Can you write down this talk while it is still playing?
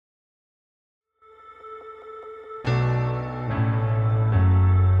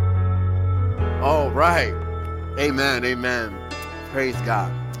right. Amen. Amen. Praise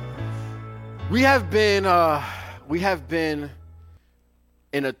God. We have been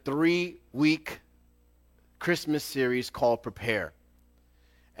in a 3-week Christmas series called Prepare.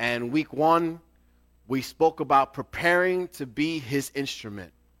 And week 1, we spoke about preparing to be his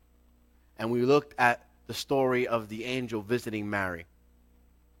instrument. And we looked at the story of the angel visiting Mary.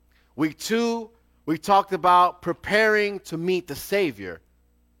 Week 2, we talked about preparing to meet the Savior.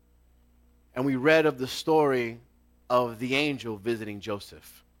 And we read of the story of the angel visiting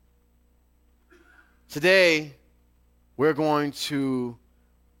Joseph. Today, we're going to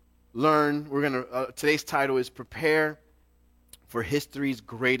learn, today's title is Prepare for History's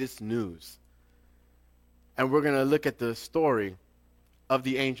Greatest News. And we're going to look at the story of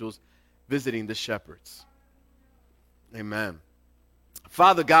the angels visiting the shepherds. Amen.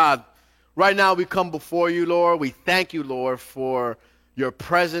 Father God, right now we come before you, Lord. We thank you, Lord, for your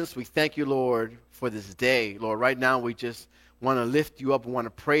presence. We thank you, Lord, for this day. Lord, right now we just want to lift you up. We want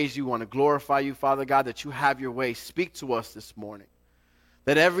to praise you. We want to glorify you, Father God, that you have your way. Speak to us this morning.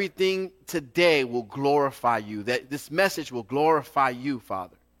 That everything today will glorify you. That this message will glorify you,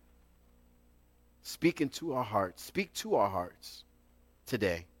 Father. Speak into our hearts. Speak to our hearts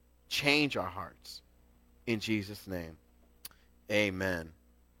today. Change our hearts. In Jesus' name. Amen.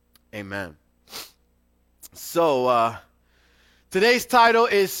 Amen. So, today's title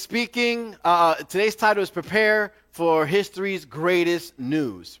is Prepare for History's Greatest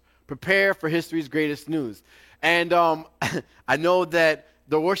News. Prepare for History's Greatest News. And I know that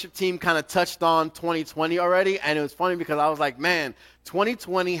the worship team kind of touched on 2020 already, and it was funny because I was like, man,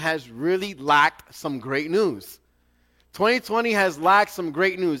 2020 has really lacked some great news. 2020 has lacked some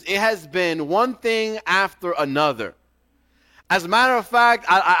great news. It has been one thing after another. As a matter of fact,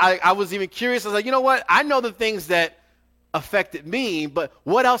 I was even curious. I was like, you know what? I know the things that affected me, but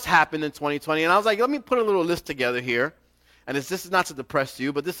what else happened in 2020? And I was like, let me put a little list together here. And this is not to depress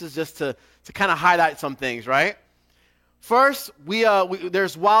you, but this is just to kind of highlight some things, right? First,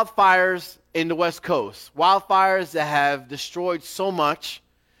 there's wildfires in the West Coast. Wildfires that have destroyed so much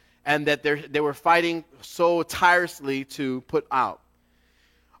and that they were fighting so tirelessly to put out.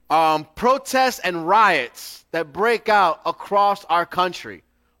 Protests and riots that break out across our country,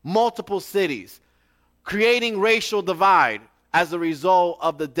 multiple cities, creating racial divide as a result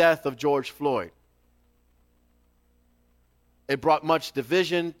of the death of George Floyd. It brought much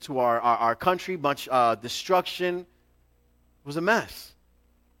division to our country, much destruction. It was a mess.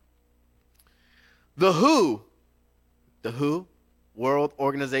 The WHO, World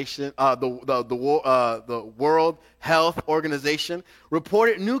Organization, the World Health Organization,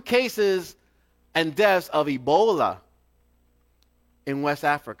 reported new cases and deaths of Ebola in West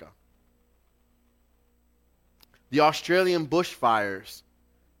Africa. The Australian bushfires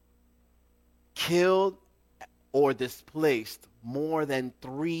killed or displaced more than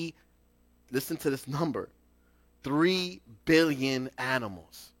 3 billion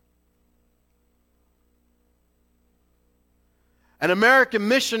animals. An American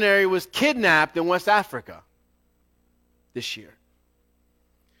missionary was kidnapped in West Africa this year.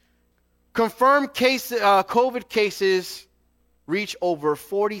 Confirmed COVID cases reach over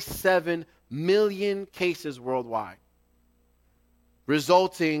 47 million cases worldwide,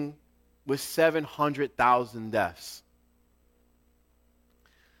 resulting with 700,000 deaths.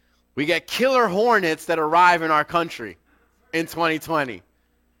 We get killer hornets that arrive in our country in 2020.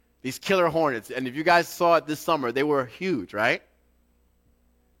 These killer hornets. And if you guys saw it this summer, they were huge, right?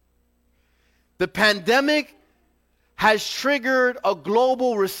 The pandemic has triggered a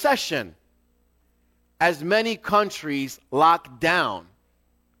global recession as many countries lock down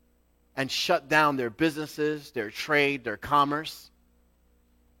and shut down their businesses, their trade, their commerce.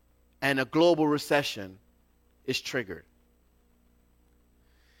 And a global recession is triggered.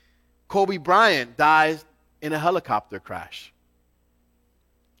 Kobe Bryant dies in a helicopter crash.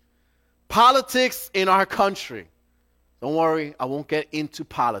 Politics in our country. Don't worry, I won't get into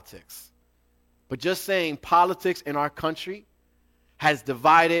politics. But just saying politics in our country has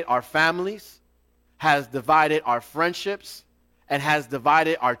divided our families, has divided our friendships, and has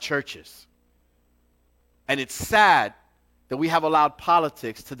divided our churches. And it's sad that we have allowed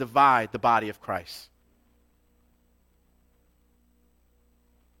politics to divide the body of Christ.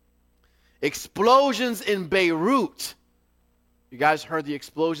 Explosions in Beirut. You guys heard the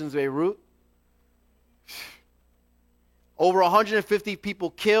explosions in Beirut? Over 150 people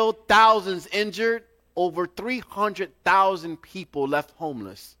killed, thousands injured, over 300,000 people left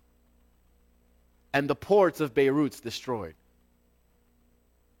homeless. And the ports of Beirut's destroyed.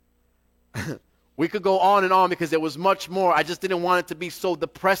 We could go on and on because there was much more. I just didn't want it to be so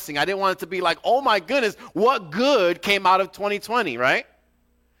depressing. I didn't want it to be like, oh my goodness, what good came out of 2020, right?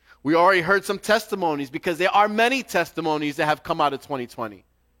 We already heard some testimonies because there are many testimonies that have come out of 2020.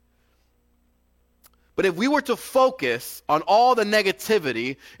 But if we were to focus on all the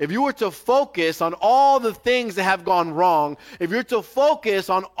negativity, if you were to focus on all the things that have gone wrong, if you're to focus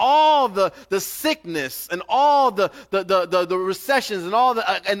on all the sickness and all the recessions and all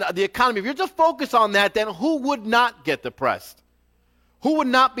the economy, if you're to focus on that, then who would not get depressed? Who would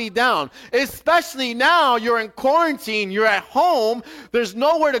not be down? Especially now you're in quarantine, you're at home, there's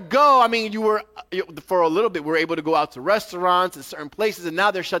nowhere to go. I mean, for a little bit, we were able to go out to restaurants and certain places, and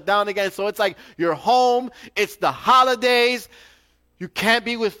now they're shut down again. So it's like you're home, it's the holidays, you can't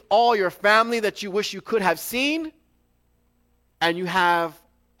be with all your family that you wish you could have seen, and you have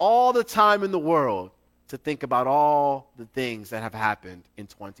all the time in the world to think about all the things that have happened in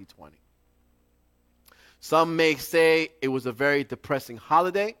 2020. Some may say it was a very depressing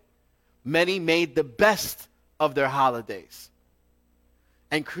holiday. Many made the best of their holidays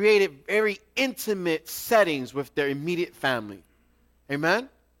and created very intimate settings with their immediate family. Amen?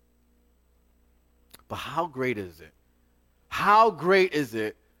 But how great is it? How great is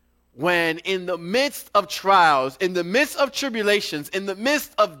it when in the midst of trials, in the midst of tribulations, in the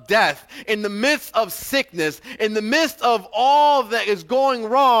midst of death, in the midst of sickness, in the midst of all that is going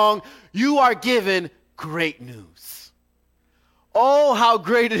wrong, you are given great news. Oh, how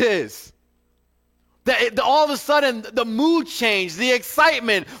great it is. That all of a sudden, the mood change, the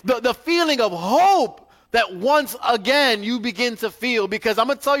excitement, the feeling of hope that once again you begin to feel. Because I'm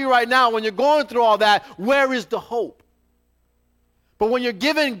going to tell you right now, when you're going through all that, where is the hope? But when you're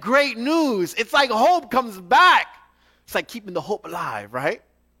given great news, it's like hope comes back. It's like keeping the hope alive, right?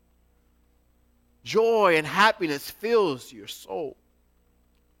 Joy and happiness fills your soul.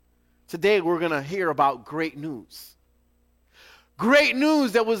 Today we're going to hear about great news. Great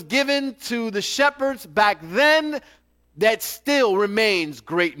news that was given to the shepherds back then that still remains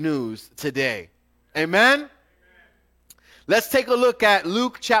great news today. Amen? Let's take a look at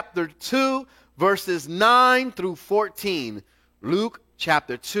Luke chapter 2, verses 9 through 14. Luke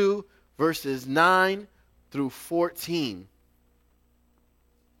chapter 2, verses 9 through 14.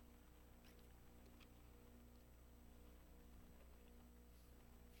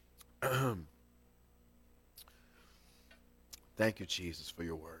 Thank you, Jesus, for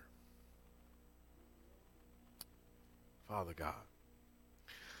your word. Father God.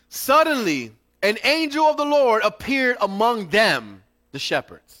 Suddenly, an angel of the Lord appeared among them, the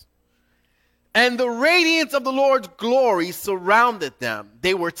shepherds. And the radiance of the Lord's glory surrounded them.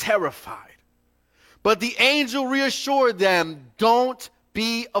 They were terrified. But the angel reassured them, "Don't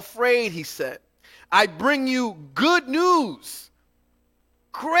be afraid," he said. "I bring you good news,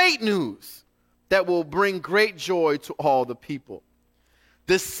 great news, that will bring great joy to all the people.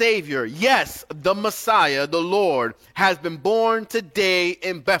 The Savior, yes, the Messiah, the Lord, has been born today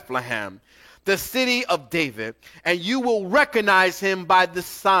in Bethlehem, the city of David, and you will recognize him by this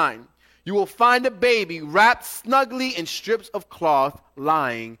sign. You will find a baby wrapped snugly in strips of cloth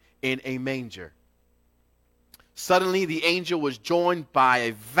lying in a manger." Suddenly the angel was joined by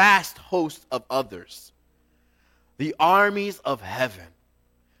a vast host of others, the armies of heaven,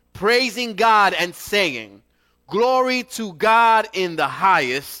 praising God and saying, "Glory to God in the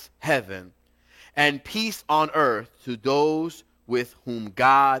highest heaven, and peace on earth to those with whom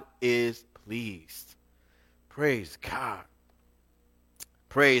God is pleased." Praise God.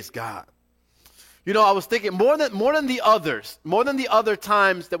 Praise God. You know, I was thinking more than the other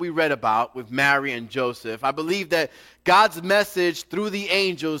times that we read about with Mary and Joseph, I believe that God's message through the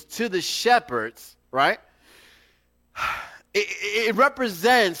angels to the shepherds, right? It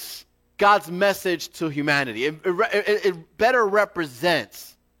represents God's message to humanity. It better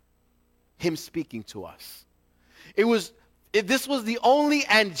represents him speaking to us. This was the only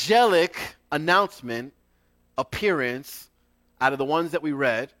angelic announcement, appearance, out of the ones that we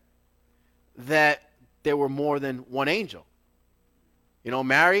read, that there were more than one angel. You know,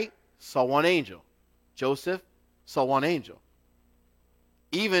 Mary saw one angel. Joseph saw one angel.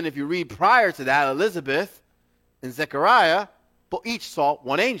 Even if you read prior to that, Elizabeth and Zechariah each saw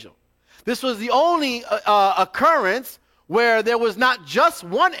one angel. This was the only occurrence where there was not just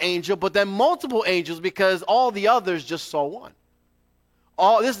one angel, but then multiple angels, because all the others just saw one.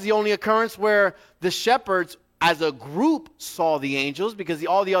 This is the only occurrence where the shepherds as a group saw the angels, because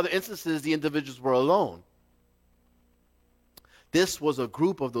all the other instances, the individuals were alone. This was a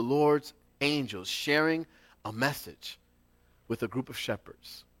group of the Lord's angels sharing a message with a group of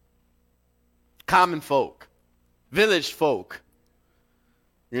shepherds. Common folk, village folk,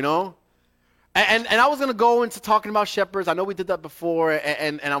 you know. And I was going to go into talking about shepherds. I know we did that before,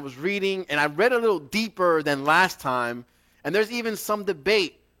 and I was reading, and I read a little deeper than last time, and there's even some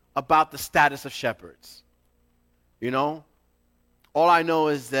debate about the status of shepherds. You know? All I know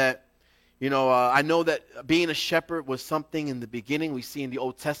is that, I know that being a shepherd was something in the beginning. We see in the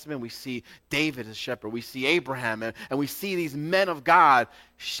Old Testament, we see David as a shepherd. We see Abraham, and we see these men of God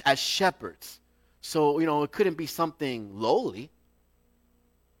as shepherds. So, it couldn't be something lowly.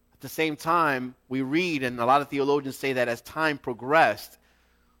 At the same time, we read, and a lot of theologians say that as time progressed,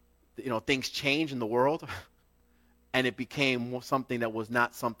 things changed in the world, and it became something that was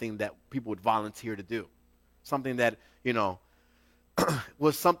not something that people would volunteer to do. Something that,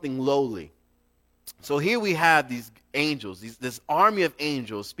 was something lowly. So here we have these angels, this army of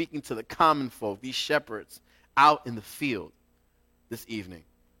angels speaking to the common folk, these shepherds out in the field this evening.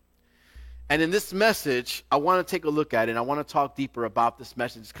 And in this message, I want to take a look at it, and I want to talk deeper about this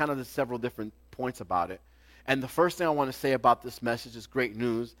message. It's kind of there's several different points about it. And the first thing I want to say about this message is great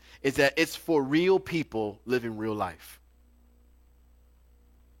news, is that it's for real people living real life.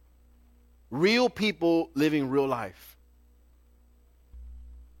 Real people living real life.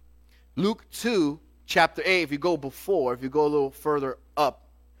 Luke 2, chapter 8, if you go a little further up,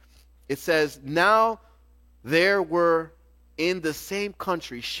 it says, "Now there were in the same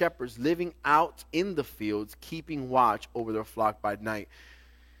country shepherds living out in the fields, keeping watch over their flock by night."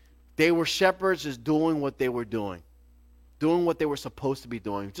 They were shepherds just doing what they were doing what they were supposed to be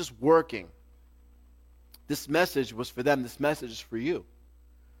doing, just working. This message was for them. This message is for you.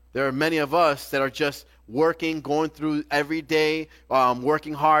 There are many of us that are just working, going through every day,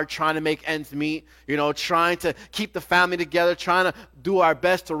 working hard, trying to make ends meet, trying to keep the family together, trying to do our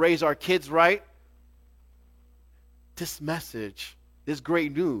best to raise our kids right. This message, this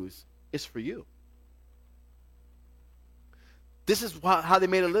great news, is for you. This is how they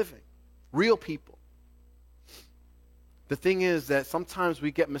made a living. Real people. The thing is that sometimes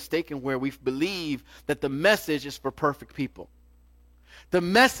we get mistaken where we believe that the message is for perfect people. The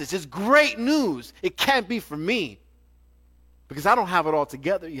message is great news. It can't be for me because I don't have it all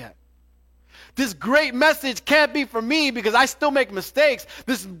together yet. This great message can't be for me because I still make mistakes.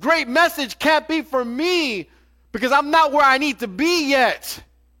 This great message can't be for me because I'm not where I need to be yet.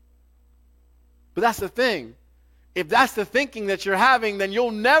 But that's the thing. If that's the thinking that you're having, then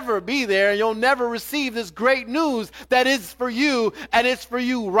you'll never be there and you'll never receive this great news that is for you, and it's for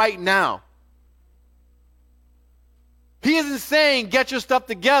you right now. He isn't saying get your stuff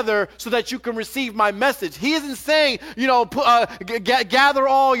together so that you can receive my message. He isn't saying, gather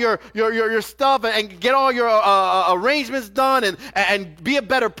all your stuff and get all your arrangements done and be a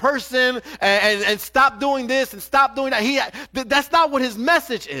better person and stop doing this and stop doing that. That's not what his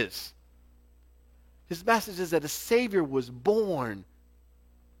message is. His message is that a Savior was born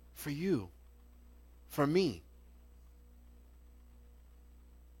for you, for me.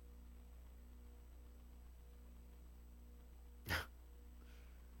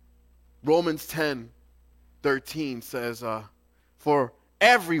 Romans 10:13 says, "For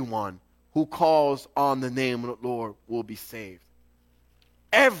everyone who calls on the name of the Lord will be saved."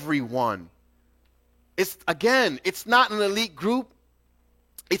 Everyone. It's not an elite group.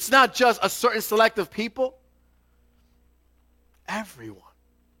 It's not just a certain select of people. Everyone.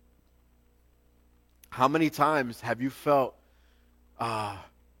 How many times have you felt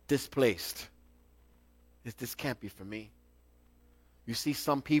displaced? This can't be for me. You see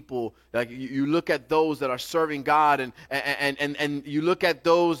some people, like you look at those that are serving God and you look at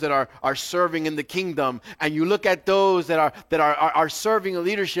those that are serving in the kingdom, and you look at those that are serving in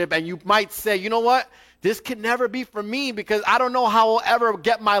leadership, and you might say, you know what? This can never be for me because I don't know how I'll ever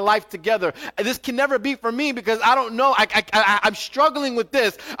get my life together. This can never be for me because I don't know. I'm struggling with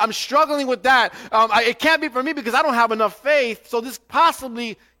this. I'm struggling with that. It can't be for me because I don't have enough faith. So this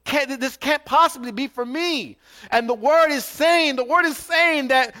can't possibly be for me. And the word is saying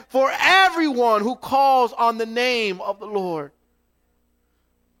that for everyone who calls on the name of the Lord.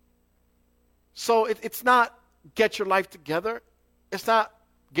 So it's not get your life together. It's not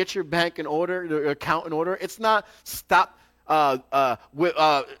get your bank in order, your account in order. It's not stop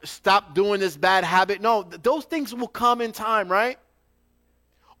doing this bad habit. No, those things will come in time, right?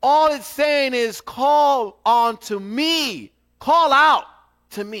 All it's saying is call on to me. Call out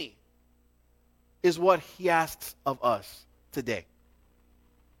to me is what he asks of us today.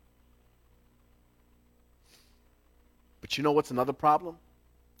 But you know what's another problem?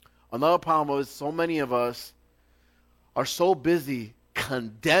 Another problem is so many of us are so busy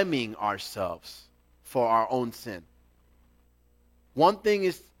condemning ourselves for our own sin. One thing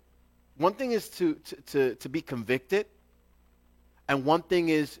is to be convicted, and one thing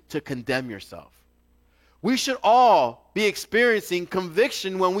is to condemn yourself. We should all be experiencing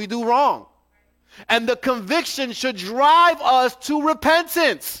conviction when we do wrong. And the conviction should drive us to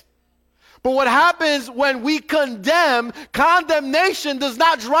repentance. But what happens when we condemn, condemnation does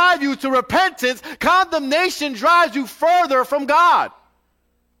not drive you to repentance. Condemnation drives you further from God.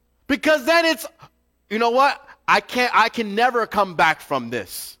 Because then it's, you know what? I can never come back from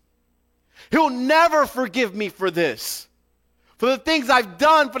this. He'll never forgive me for this. For the things I've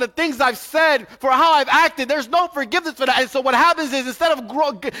done, for the things I've said, for how I've acted, there's no forgiveness for that. And so what happens is instead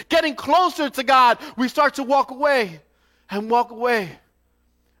of getting closer to God, we start to walk away and walk away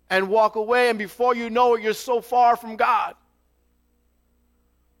and walk away. And before you know it, you're so far from God.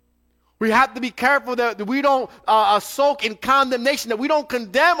 We have to be careful that we don't soak in condemnation, that we don't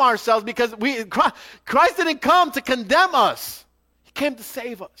condemn ourselves, because Christ didn't come to condemn us. He came to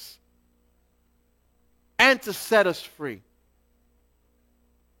save us and to set us free.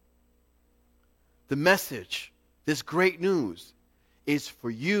 The message, this great news, is for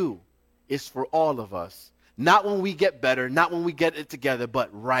you, is for all of us. Not when we get better, not when we get it together, but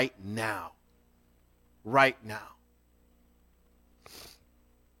right now. Right now.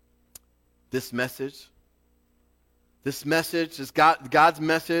 This message is God's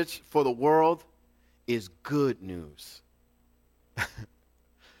message for the world is good news.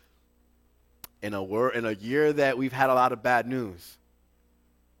 In a year that we've had a lot of bad news,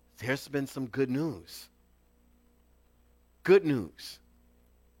 there's been some good news. Good news.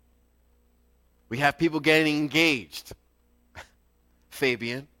 We have people getting engaged.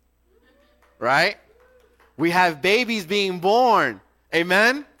 Fabian. Right? We have babies being born.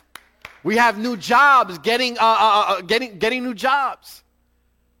 Amen? We have new jobs, getting new jobs.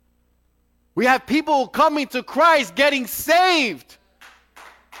 We have people coming to Christ, getting saved.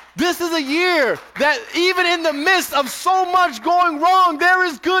 This is a year that even in the midst of so much going wrong, there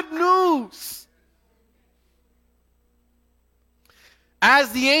is good news.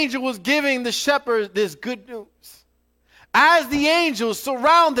 As the angel was giving the shepherds this good news, as the angels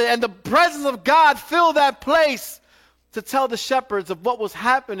surrounded and the presence of God filled that place to tell the shepherds of what was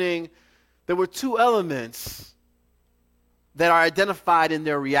happening, there were two elements that are identified in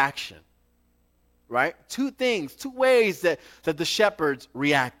their reaction. Right? Two things, two ways that the shepherds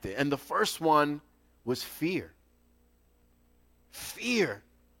reacted. And the first one was fear. Fear.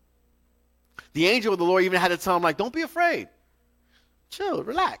 The angel of the Lord even had to tell them, like, don't be afraid. Chill,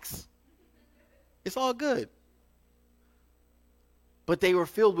 relax. It's all good. But they were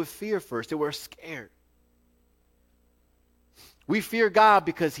filled with fear first. They were scared. We fear God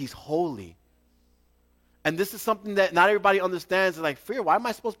because he's holy. And this is something that not everybody understands. It's like, fear, why am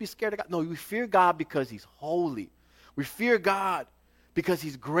I supposed to be scared of God? No, we fear God because he's holy. We fear God because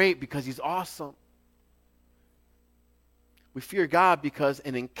he's great, because he's awesome. We fear God because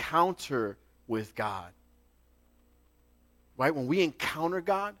an encounter with God, right? When we encounter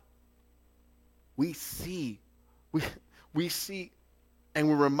God, we see and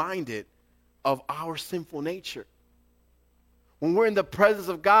we're reminded of our sinful nature. When we're in the presence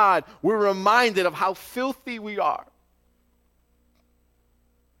of God, we're reminded of how filthy we are.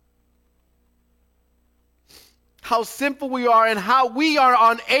 How sinful we are and how we are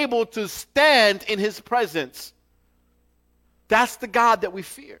unable to stand in his presence. That's the God that we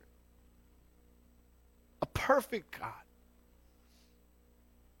fear. A perfect God.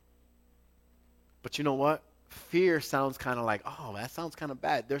 But you know what? Fear sounds kind of like, oh, that sounds kind of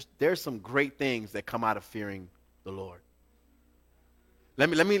bad. There's some great things that come out of fearing the Lord. Let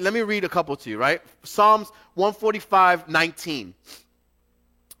me read a couple to you, right? Psalms 145:19.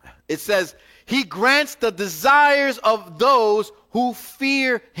 It says, he grants the desires of those who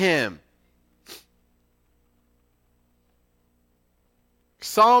fear him.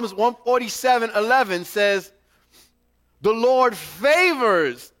 Psalms 147:11 says, the Lord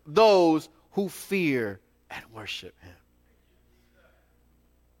favors those who fear and worship him.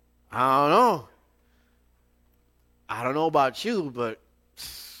 I don't know about you, but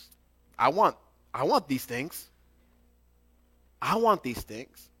I want these things. I want these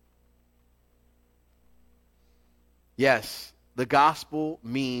things. Yes, the gospel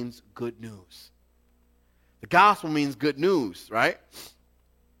means good news. The gospel means good news, right?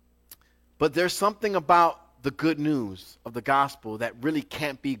 But there's something about the good news of the gospel that really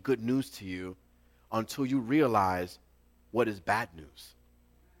can't be good news to you until you realize what is bad news.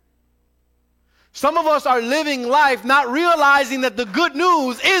 Some of us are living life not realizing that the good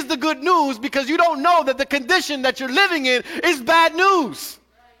news is the good news because you don't know that the condition that you're living in is bad news.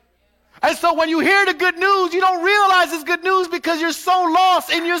 And so when you hear the good news, you don't realize it's good news because you're so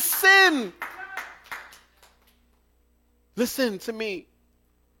lost in your sin. Listen to me.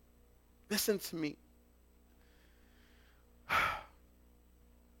 Listen to me.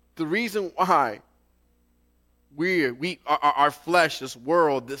 The reason why our flesh, this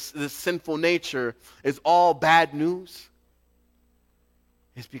world, this sinful nature is all bad news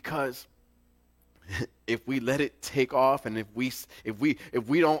is because if we let it take off and if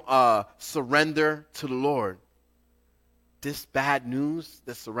we don't surrender to the Lord, this bad news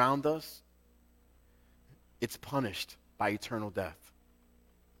that surrounds us, it's punished by eternal death.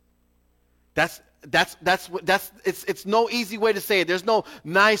 It's no easy way to say it. There's no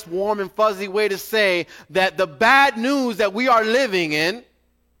nice, warm, and fuzzy way to say that the bad news that we are living in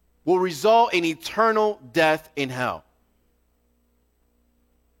will result in eternal death in hell.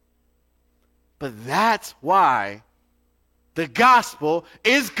 But that's why the gospel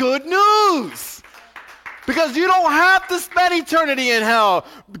is good news. Because you don't have to spend eternity in hell.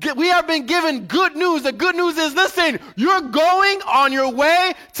 We have been given good news. The good news is, listen, you're going on your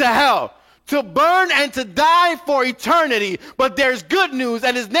way to hell, to burn and to die for eternity. But there's good news,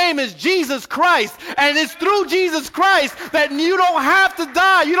 and his name is Jesus Christ. And it's through Jesus Christ that you don't have to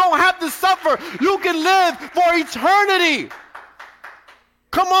die. You don't have to suffer. You can live for eternity.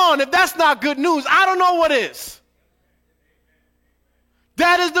 Come on, if that's not good news, I don't know what is.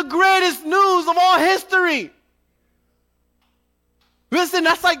 That is the greatest news of all history. Listen,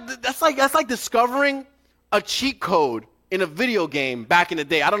 that's like discovering a cheat code in a video game back in the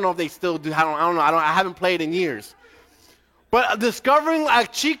day. I don't know if they still do. I don't know. I haven't played in years. But discovering a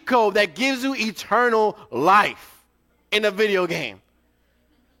cheat code that gives you eternal life in a video game.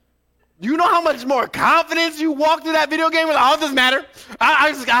 You know how much more confidence you walk through that video game with? Oh, it doesn't matter.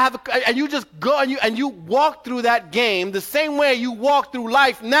 And you just go and you walk through that game the same way you walk through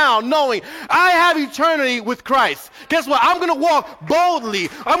life now, knowing I have eternity with Christ. Guess what? I'm going to walk boldly.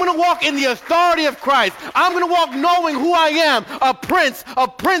 I'm going to walk in the authority of Christ. I'm going to walk knowing who I am, a prince, a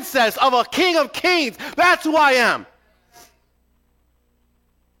princess, of a king of kings. That's who I am.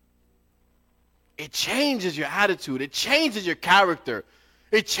 It changes your attitude. It changes your character.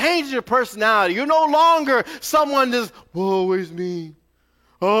 It changes your personality. You're no longer someone just, woe is me.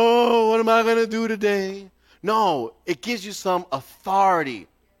 Oh, what am I going to do today? No, it gives you some authority,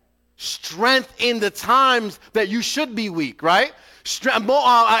 strength in the times that you should be weak, right?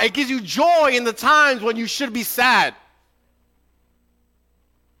 It gives you joy in the times when you should be sad.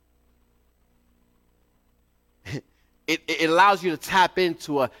 It allows you to tap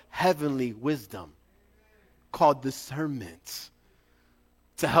into a heavenly wisdom called discernment,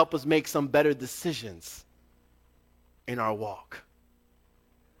 to help us make some better decisions in our walk.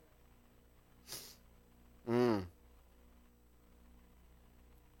 The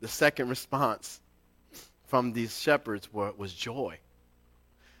second response from these shepherds was joy.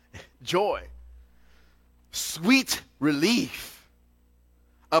 Joy. Sweet relief.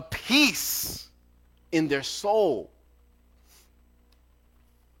 A peace in their soul.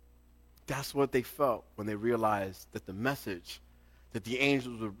 That's what they felt when they realized that the message that the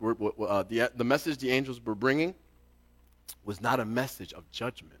angels the message the angels were bringing was not a message of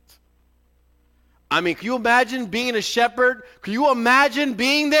judgment. I mean, can you imagine being a shepherd? Can you imagine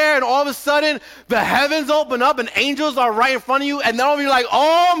being there and all of a sudden the heavens open up and angels are right in front of you, and then you're like,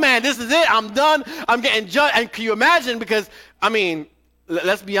 oh man, this is it. I'm done. I'm getting judged. And can you imagine? Because, I mean,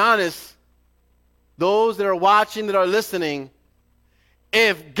 let's be honest. Those that are watching, that are listening,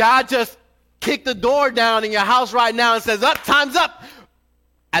 if God just kick the door down in your house right now and says, up, time's up.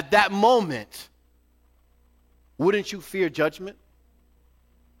 At that moment, wouldn't you fear judgment?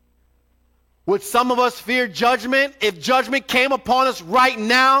 Would some of us fear judgment if judgment came upon us right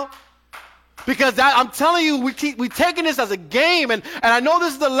now? Because I'm telling you, we're taking this as a game. And I know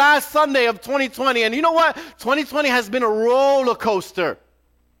this is the last Sunday of 2020. And you know what? 2020 has been a roller coaster.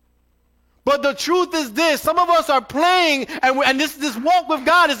 But the truth is this, some of us are playing, and this walk with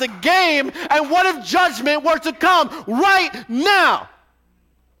God is a game, and what if judgment were to come right now?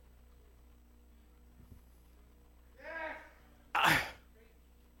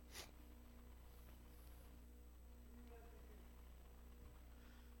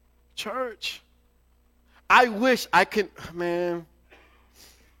 Church, I wish I could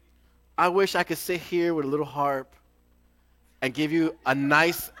sit here with a little harp and give you a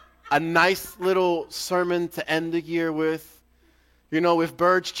nice little sermon to end the year with, with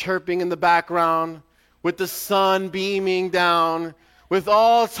birds chirping in the background, with the sun beaming down, with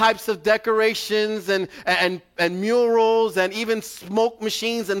all types of decorations and murals and even smoke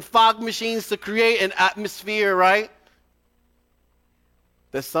machines and fog machines to create an atmosphere, right?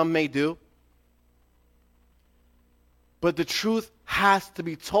 That some may do. But the truth has to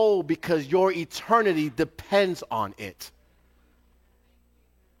be told because your eternity depends on it.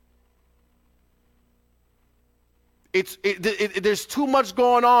 there's too much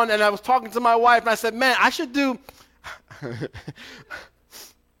going on. And I was talking to my wife, and I said, man, I should do.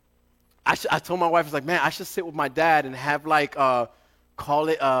 I told my wife, I was like, man, I should sit with my dad and have like call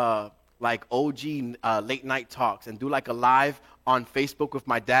it like OG late night talks and do like a live on Facebook with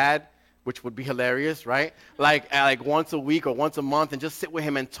my dad, which would be hilarious, right? Like once a week or once a month, and just sit with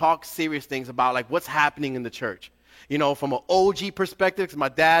him and talk serious things about like what's happening in the church. You know, from an OG perspective, because my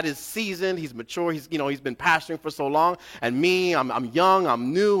dad is seasoned, he's mature, he's been pastoring for so long, and me, I'm young,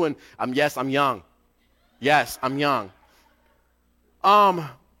 I'm new, and I'm young. Yes, I'm young.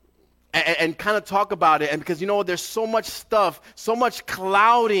 And kind of talk about it, and because there's so much stuff, so much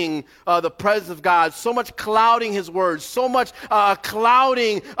clouding the presence of God, so much clouding His words, so much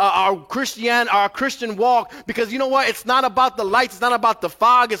clouding our Christian walk. Because you know what? It's not about the lights, it's not about the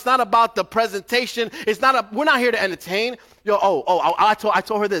fog, it's not about the presentation. We're not here to entertain. I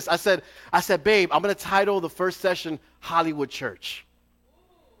told her this. I said, babe, I'm gonna title the first session Hollywood Church.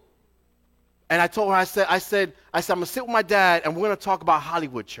 And I told her, I said, I'm gonna sit with my dad, and we're gonna talk about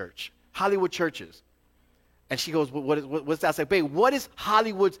Hollywood churches. And she goes, what's that? I said, babe, what is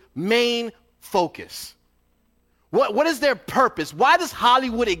Hollywood's main focus? What is their purpose? Why does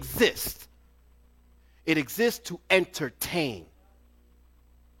Hollywood exist? It exists to entertain.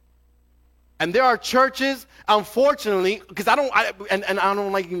 And there are churches, unfortunately, because I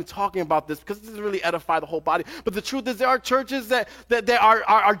don't like even talking about this because it doesn't really edify the whole body. But the truth is, there are churches that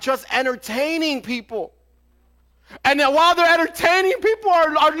are just entertaining people. And then while they're entertaining, people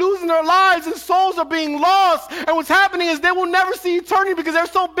are losing their lives and souls are being lost. And what's happening is they will never see eternity because they're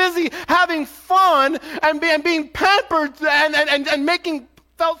so busy having fun and being pampered and making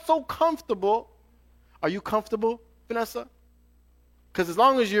felt so comfortable. Are you comfortable, Vanessa? Because as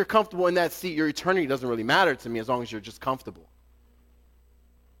long as you're comfortable in that seat, your eternity doesn't really matter to me as long as you're just comfortable.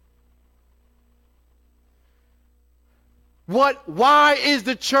 Why is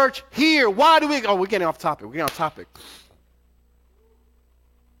the church here? We're getting off topic.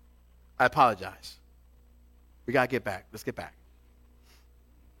 I apologize. We got to get back. Let's get back.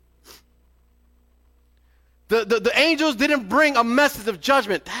 The angels didn't bring a message of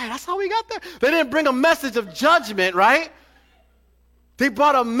judgment. That's how we got there. They didn't bring a message of judgment, right? They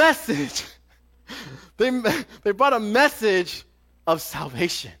brought a message. They brought a message of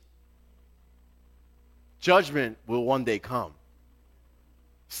salvation. Judgment will one day come.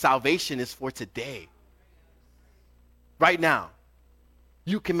 Salvation is for today. Right now.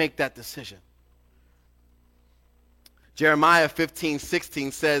 You can make that decision. Jeremiah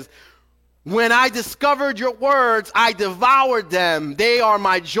 15:16 says, when I discovered your words, I devoured them. They are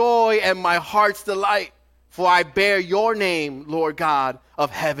my joy and my heart's delight. For I bear your name, Lord God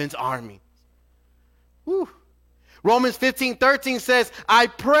of heaven's army. Whew. Romans 15:13 says, I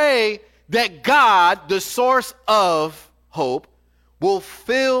pray that God, the source of hope, will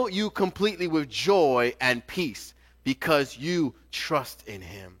fill you completely with joy and peace because you trust in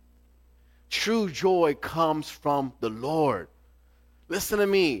Him. True joy comes from the Lord. Listen to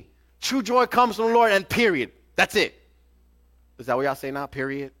me. True joy comes from the Lord, and period. That's it. Is that what y'all say now?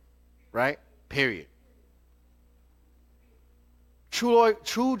 Period? Right? Period.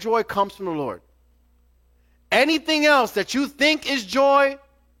 True joy comes from the Lord. Anything else that you think is joy,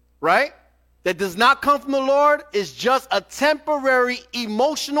 right, that does not come from the Lord is just a temporary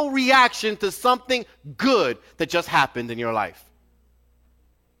emotional reaction to something good that just happened in your life.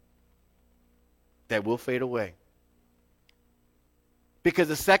 That will fade away. Because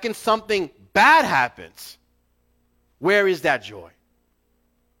the second something bad happens, where is that joy?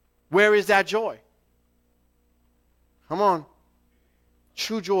 Where is that joy? Come on.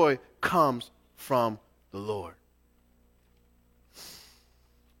 True joy comes from the Lord.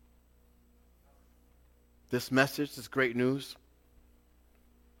 This message, this great news,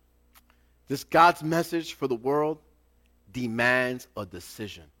 this God's message for the world demands a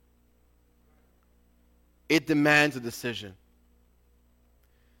decision. It demands a decision.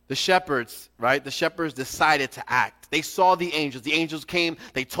 The shepherds, right? The shepherds decided to act. They saw the angels. The angels came.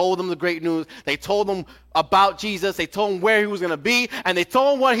 They told them the great news. They told them about Jesus. They told them where He was going to be, and they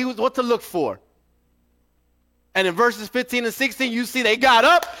told them what to look for. And in verses 15 and 16, you see they got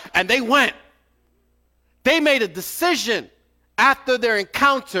up and they went. They made a decision after their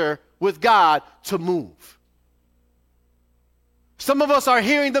encounter with God to move. Some of us are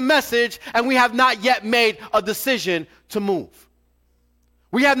hearing the message and we have not yet made a decision to move.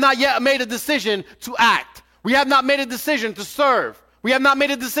 We have not yet made a decision to act. We have not made a decision to serve. We have not made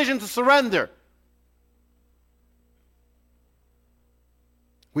a decision to surrender.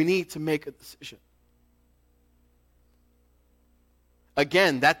 We need to make a decision.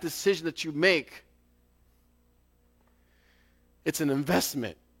 Again, that decision that you make It's an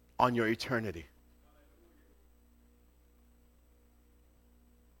investment on your eternity.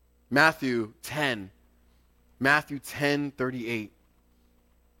 Matthew 10:38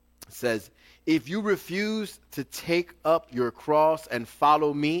 says, if you refuse to take up your cross and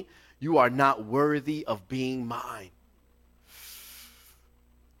follow me, you are not worthy of being mine.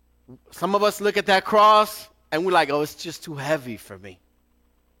 Some of us look at that cross and we're like, oh, it's just too heavy for me.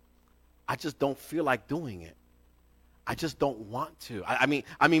 I just don't feel like doing it. I just don't want to. I mean,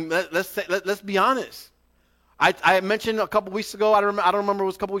 let's be honest. I mentioned a couple weeks ago, I don't remember, it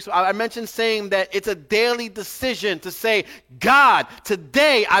was a couple weeks ago, I mentioned saying that it's a daily decision to say, God,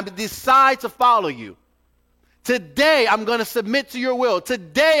 today I decide to follow you. Today I'm going to submit to your will.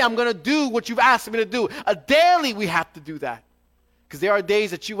 Today I'm going to do what you've asked me to do. Daily we have to do that. Because there are days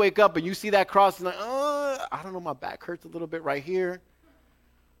that you wake up and you see that cross and like, I don't know, my back hurts a little bit right here.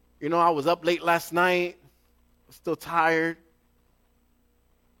 You know, I was up late last night. I'm still tired.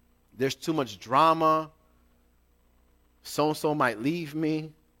 There's too much drama. So-and-so might leave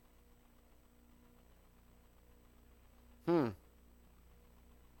me. Because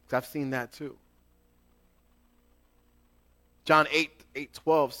I've seen that too. John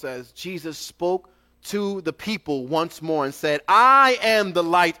 8:12 says, Jesus spoke to the people once more and said, I am the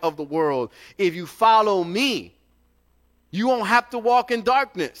light of the world. If you follow me, you won't have to walk in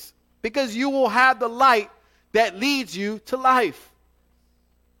darkness because you will have the light that leads you to life.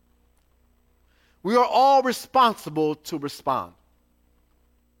 We are all responsible to respond.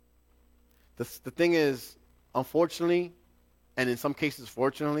 The thing is, unfortunately, and in some cases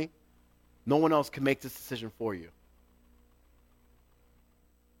fortunately, no one else can make this decision for you.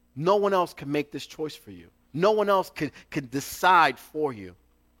 No one else can make this choice for you. No one else can decide for you.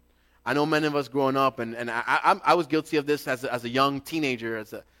 I know many of us growing up, and I was guilty of this as a young teenager,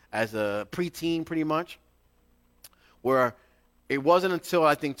 as a preteen pretty much, where it wasn't until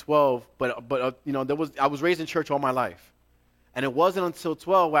I think 12, but I was raised in church all my life, and it wasn't until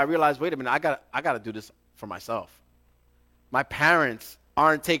 12 where I realized, wait a minute, I got to do this for myself. My parents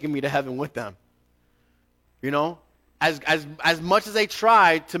aren't taking me to heaven with them. You know, as much as they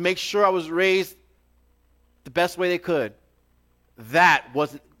tried to make sure I was raised the best way they could, that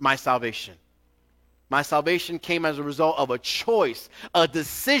wasn't my salvation. My salvation came as a result of a choice, a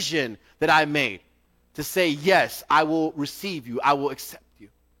decision that I made to say, yes, I will receive you. I will accept you.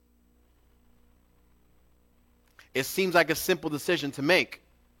 It seems like a simple decision to make.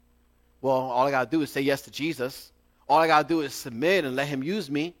 Well, all I got to do is say yes to Jesus. All I got to do is submit and let him use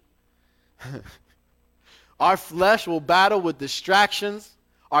me. Our flesh will battle with distractions.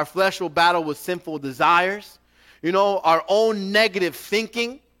 Our flesh will battle with sinful desires. You know, our own negative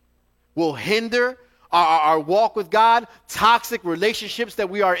thinking will hinder our walk with God. Toxic relationships that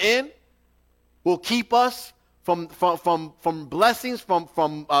we are in will keep us from blessings,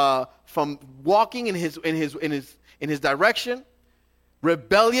 from walking in his direction.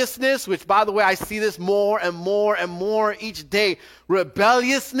 Rebelliousness, which by the way I see this more and more and more each day.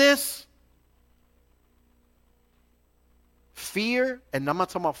 Rebelliousness, fear, and I'm not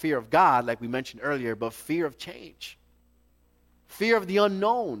talking about fear of God like we mentioned earlier, but fear of change, fear of the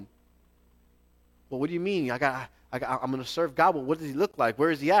unknown. Well, what do you mean? I'm going to serve God. Well, what does he look like?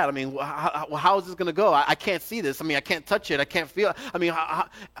 Where is he at? I mean, how is this going to go? I can't see this. I mean, I can't touch it. I can't feel it. I mean,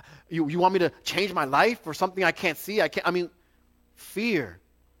 you want me to change my life for something I can't see? Fear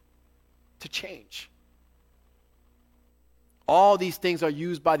to change. All these things are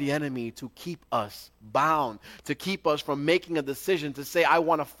used by the enemy to keep us bound, to keep us from making a decision to say, I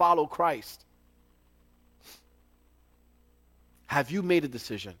want to follow Christ. Have you made a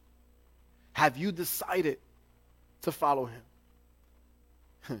decision? Have you decided to follow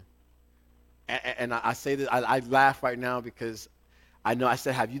him? And I say this, I laugh right now because I know I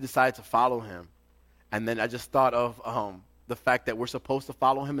said, have you decided to follow him? And then I just thought of the fact that we're supposed to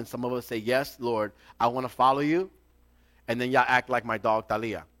follow him, and some of us say, yes, Lord, I want to follow you. And then y'all act like my dog,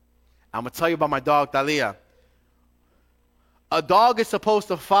 Thalia. I'm going to tell you about my dog, Thalia. A dog is supposed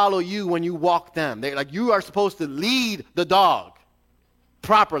to follow you when you walk them. You are supposed to lead the dog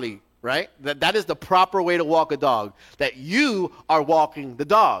properly, right? That is the proper way to walk a dog. That you are walking the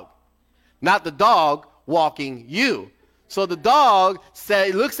dog, not the dog walking you. So the dog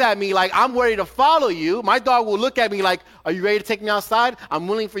looks at me like, I'm ready to follow you. My dog will look at me like, are you ready to take me outside? I'm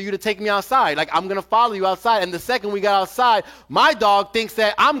willing for you to take me outside. Like, I'm going to follow you outside. And the second we got outside, my dog thinks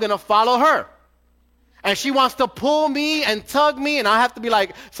that I'm going to follow her. And she wants to pull me and tug me. And I have to be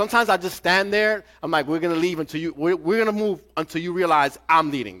like, sometimes I just stand there. I'm like, we're going to leave until we're going to move until you realize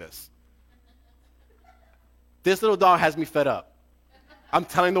I'm leading this. This little dog has me fed up. I'm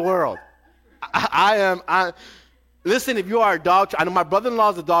telling the world. Listen, if you are a dog, I know my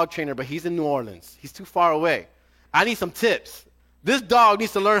brother-in-law is a dog trainer, but he's in New Orleans. He's too far away. I need some tips. This dog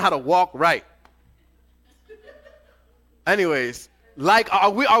needs to learn how to walk right. Anyways,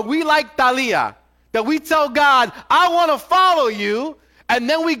 are we like Thalia? That we tell God, I want to follow you, and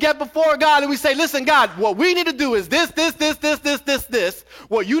then we get before God and we say, listen, God, what we need to do is this.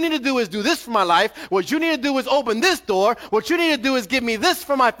 What you need to do is do this for my life. What you need to do is open this door. What you need to do is give me this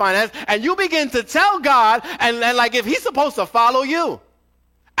for my finance. And you begin to tell God, and like if he's supposed to follow you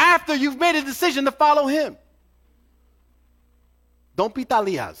after you've made a decision to follow him. Don't be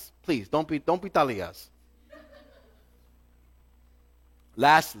Thalias. Please, don't be Thalias.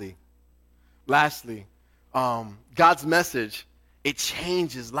 Lastly, God's message, it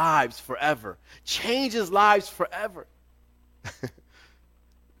changes lives forever. Changes lives forever.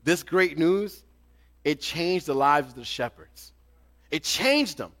 This great news, it changed the lives of the shepherds. It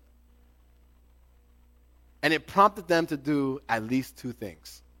changed them. And it prompted them to do at least two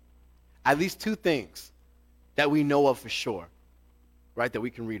things. At least two things that we know of for sure, right, that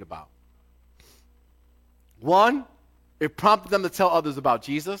we can read about. One, it prompted them to tell others about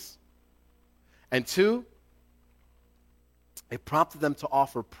Jesus. And two, it prompted them to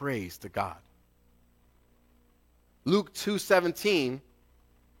offer praise to God. Luke 2:17,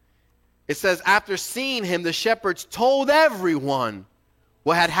 it says, after seeing him, the shepherds told everyone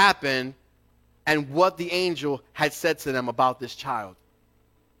what had happened and what the angel had said to them about this child.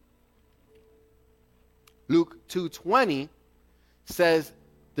 Luke 2:20 says,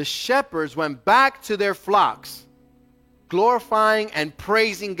 the shepherds went back to their flocks, glorifying and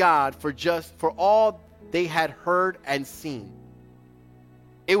praising God for all they had heard and seen.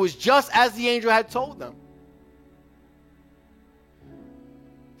 It was just as the angel had told them.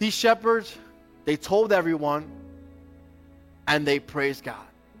 These shepherds, they told everyone, and they praised God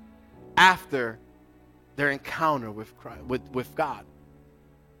after their encounter with Christ, with God.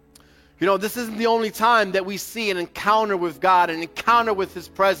 You know, this isn't the only time that we see an encounter with God, an encounter with his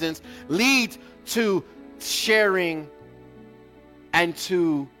presence lead to sharing and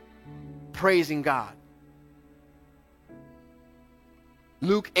to praising God.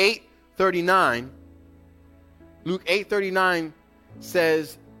 Luke 8:39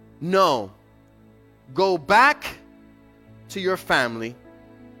 says, no, go back to your family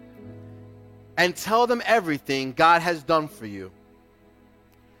and tell them everything God has done for you.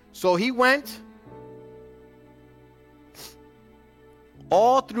 So he went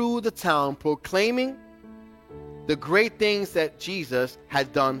all through the town proclaiming the great things that Jesus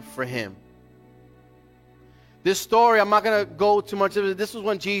had done for him. This story, I'm not going to go too much of it. This was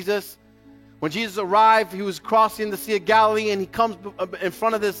when Jesus arrived, he was crossing the Sea of Galilee, and he comes in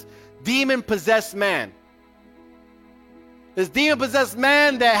front of this demon-possessed man. This demon-possessed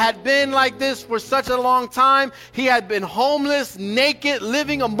man that had been like this for such a long time. He had been homeless, naked,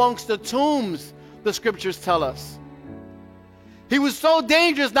 living amongst the tombs, the scriptures tell us. He was so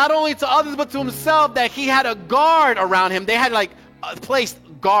dangerous, not only to others, but to himself, that he had a guard around him. They had placed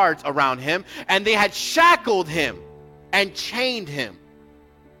guards around him, and they had shackled him and chained him.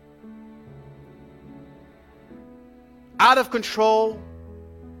 Out of control,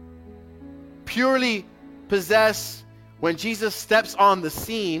 purely possessed, when Jesus steps on the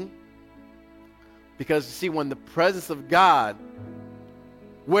scene, because you see, when the presence of God,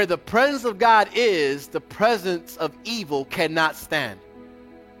 where the presence of God is, the presence of evil cannot stand.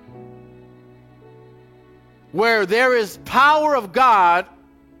 Where there is power of God,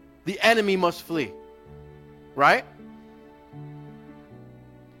 the enemy must flee. Right?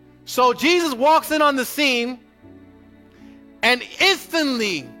 So Jesus walks in on the scene, and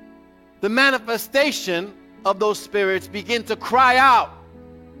instantly the manifestation of those spirits begin to cry out,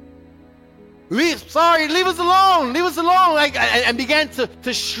 leave us alone, and began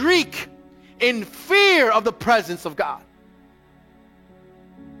to shriek in fear of the presence of God,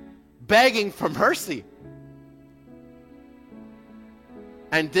 begging for mercy.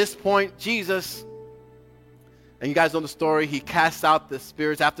 And at this point, Jesus, and you guys know the story, he casts out the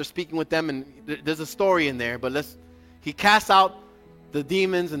spirits after speaking with them, and there's a story in there, but he casts out the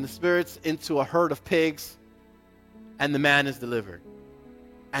demons and the spirits into a herd of pigs, and the man is delivered.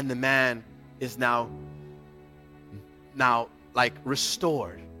 And the man is now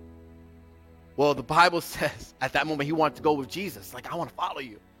restored. Well, the Bible says at that moment he wanted to go with Jesus. I want to follow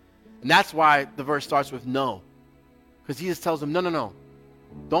you. And that's why the verse starts with no. Because Jesus tells him, no.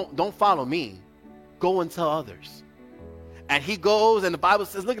 Don't follow me. Go and tell others. And he goes, and the Bible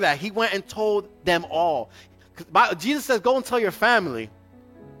says, look at that. He went and told them all. Jesus says, go and tell your family.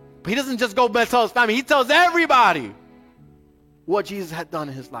 But he doesn't just go and tell his family. He tells everybody what Jesus had done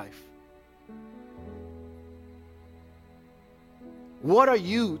in his life. What are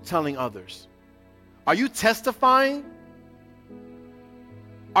you telling others? Are you testifying?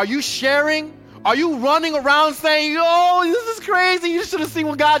 Are you sharing? Are you running around saying, oh, this is crazy. You should have seen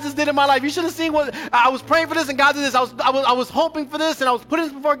what God just did in my life. You should have seen what I was praying for this and God did this. I was hoping for this and I was putting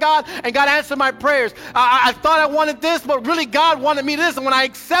this before God and God answered my prayers. I thought I wanted this, but really God wanted me this. And when I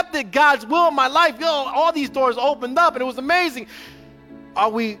accepted God's will in my life, all these doors opened up and it was amazing. Are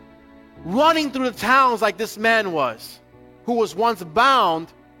we running through the towns like this man was, who was once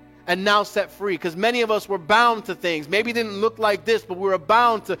bound and now set free? Because many of us were bound to things. Maybe it didn't look like this, but we were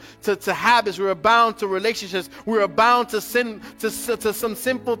bound to habits. We were bound to relationships. We were bound to sin, to some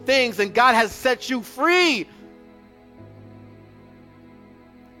simple things, and God has set you free.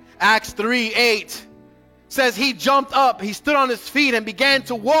 Acts 3:8 says he jumped up, he stood on his feet and began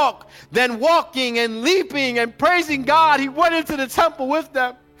to walk. Then walking and leaping and praising God, he went into the temple with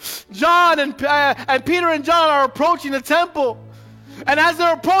them. John and Peter and John are approaching the temple. And as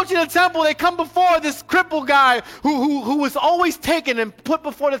they're approaching the temple, they come before this crippled guy who was always taken and put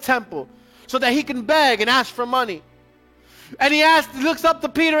before the temple so that he can beg and ask for money. And he looks up to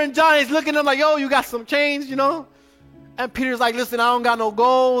Peter and John. He's looking at them like, yo, you got some change, And Peter's like, listen, I don't got no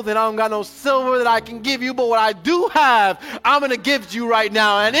gold and I don't got no silver that I can give you, but what I do have, I'm going to give to you right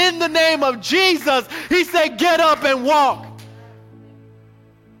now. And in the name of Jesus, he said, get up and walk.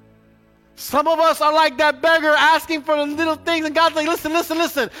 Some of us are like that beggar asking for the little things, and God's like,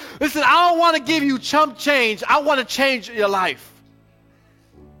 listen, I don't want to give you chump change. I want to change your life.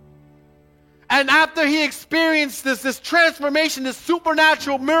 And after he experienced this transformation, this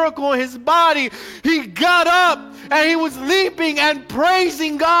supernatural miracle in his body, he got up and he was leaping and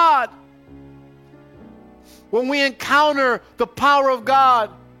praising God. When we encounter the power of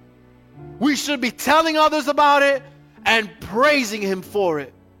God, we should be telling others about it and praising him for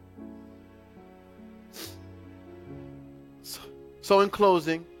it. So in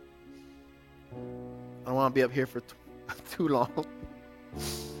closing, I don't want to be up here for too long.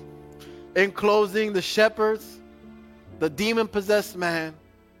 In closing, the shepherds, the demon-possessed man,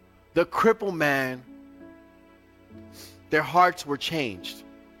 the crippled man, their hearts were changed.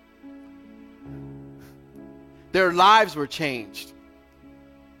 Their lives were changed.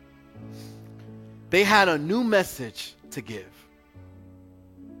 They had a new message to give.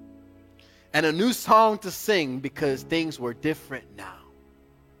 And a new song to sing because things were different now.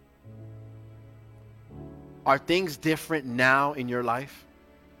 Are things different now in your life?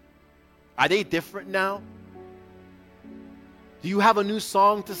 Are they different now? Do you have a new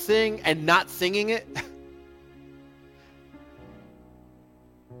song to sing and not singing it?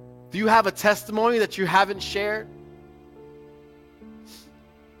 Do you have a testimony that you haven't shared?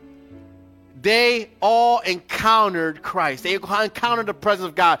 They all encountered Christ. They encountered the presence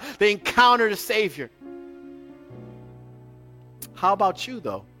of God. They encountered a Savior. How about you,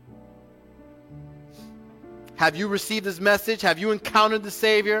 though? Have you received this message? Have you encountered the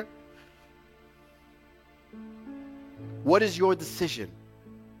Savior? What is your decision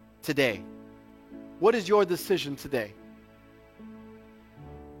today? What is your decision today?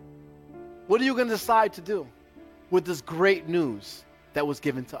 What are you going to decide to do with this great news that was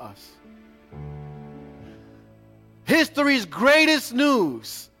given to us? History's greatest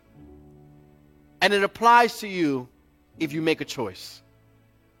news. And it applies to you if you make a choice.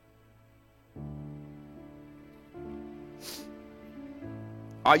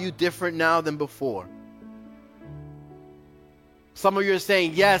 Are you different now than before? Some of you are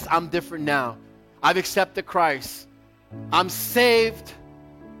saying, yes, I'm different now. I've accepted Christ. I'm saved.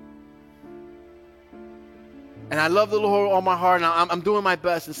 And I love the Lord with all my heart, and I'm doing my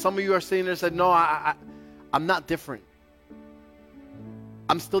best. And some of you are sitting there and said, no, I'm not different.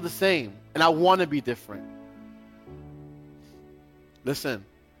 I'm still the same, and I want to be different. Listen,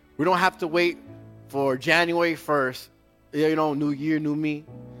 we don't have to wait for January 1st, new year, new me.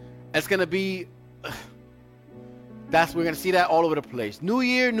 It's going to be, we're going to see that all over the place. New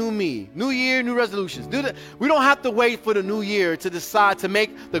year, new me. New year, new resolutions. We don't have to wait for the new year to decide to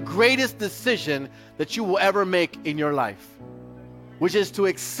make the greatest decision that you will ever make in your life, which is to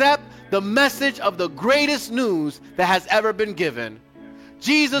accept the message of the greatest news that has ever been given.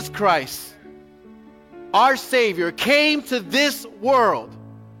 Jesus Christ, our Savior, came to this world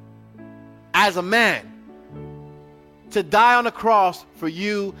as a man to die on the cross for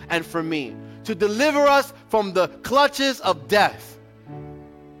you and for me, to deliver us from the clutches of death.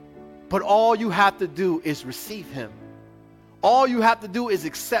 But all you have to do is receive him. All you have to do is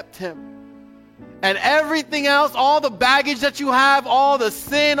accept him. And everything else, all the baggage that you have, all the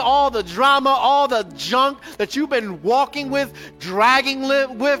sin, all the drama, all the junk that you've been walking with, dragging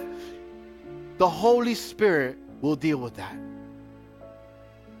with, the Holy Spirit will deal with that.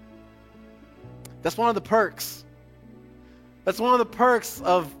 That's one of the perks. That's one of the perks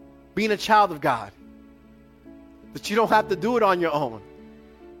of being a child of God. That you don't have to do it on your own.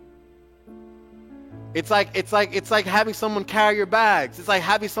 It's like having someone carry your bags. It's like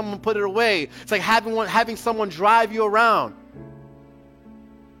having someone put it away. It's like having someone drive you around.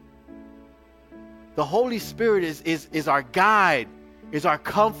 The Holy Spirit is our guide, is our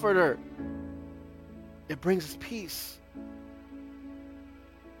comforter. It brings us peace.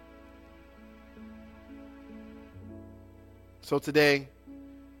 So today,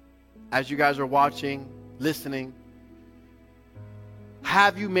 as you guys are watching, listening,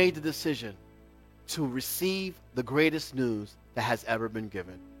 have you made the decision to receive the greatest news that has ever been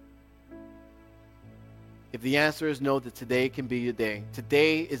given? If the answer is no, then today can be your day.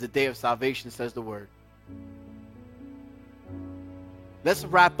 Today is the day of salvation, says the word. Let's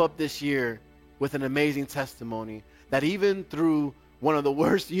wrap up this year with an amazing testimony that even through one of the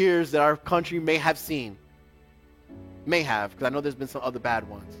worst years that our country may have seen, because I know there's been some other bad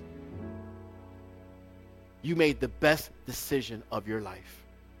ones, you made the best decision of your life.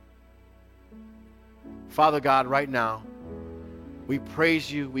 Father God, right now, we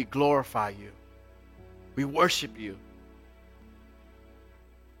praise you, we glorify you, we worship you.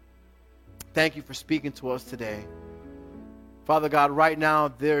 Thank you for speaking to us today. Father God, right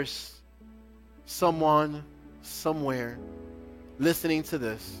now, there's someone, somewhere, listening to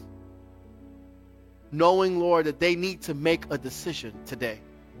this, knowing, Lord, that they need to make a decision today.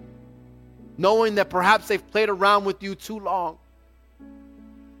 Knowing that perhaps they've played around with you too long.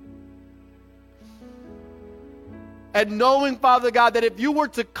 And knowing, Father God, that if you were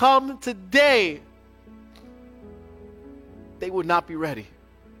to come today, they would not be ready.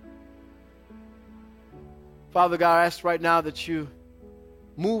 Father God, I ask right now that you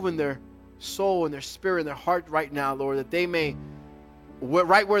move in their soul and their spirit and their heart right now, Lord, that they may,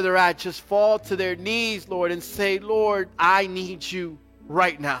 right where they're at, just fall to their knees, Lord, and say, Lord, I need you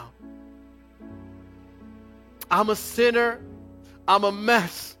right now. I'm a sinner. I'm a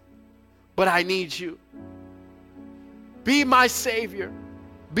mess, but I need you. Be my Savior.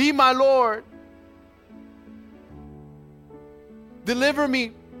 Be my Lord. Deliver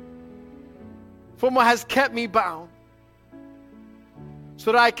me from what has kept me bound,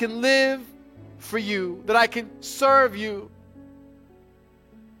 so that I can live for you, that I can serve you,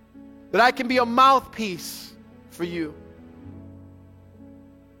 that I can be a mouthpiece for you.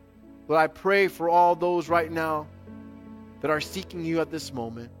 Lord, I pray for all those right now that are seeking you at this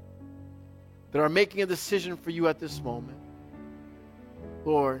moment, that are making a decision for you at this moment.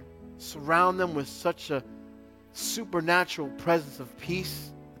 Lord, surround them with such a supernatural presence of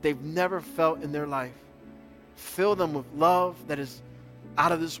peace that they've never felt in their life. Fill them with love that is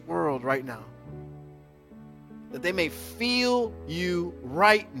out of this world right now, that they may feel you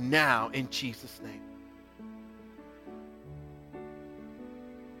right now in Jesus' name.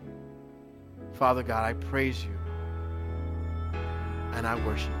 Father God, I praise you and I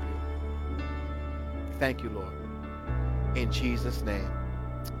worship you. Thank you, Lord. In Jesus' name,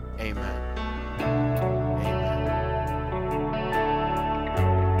 amen.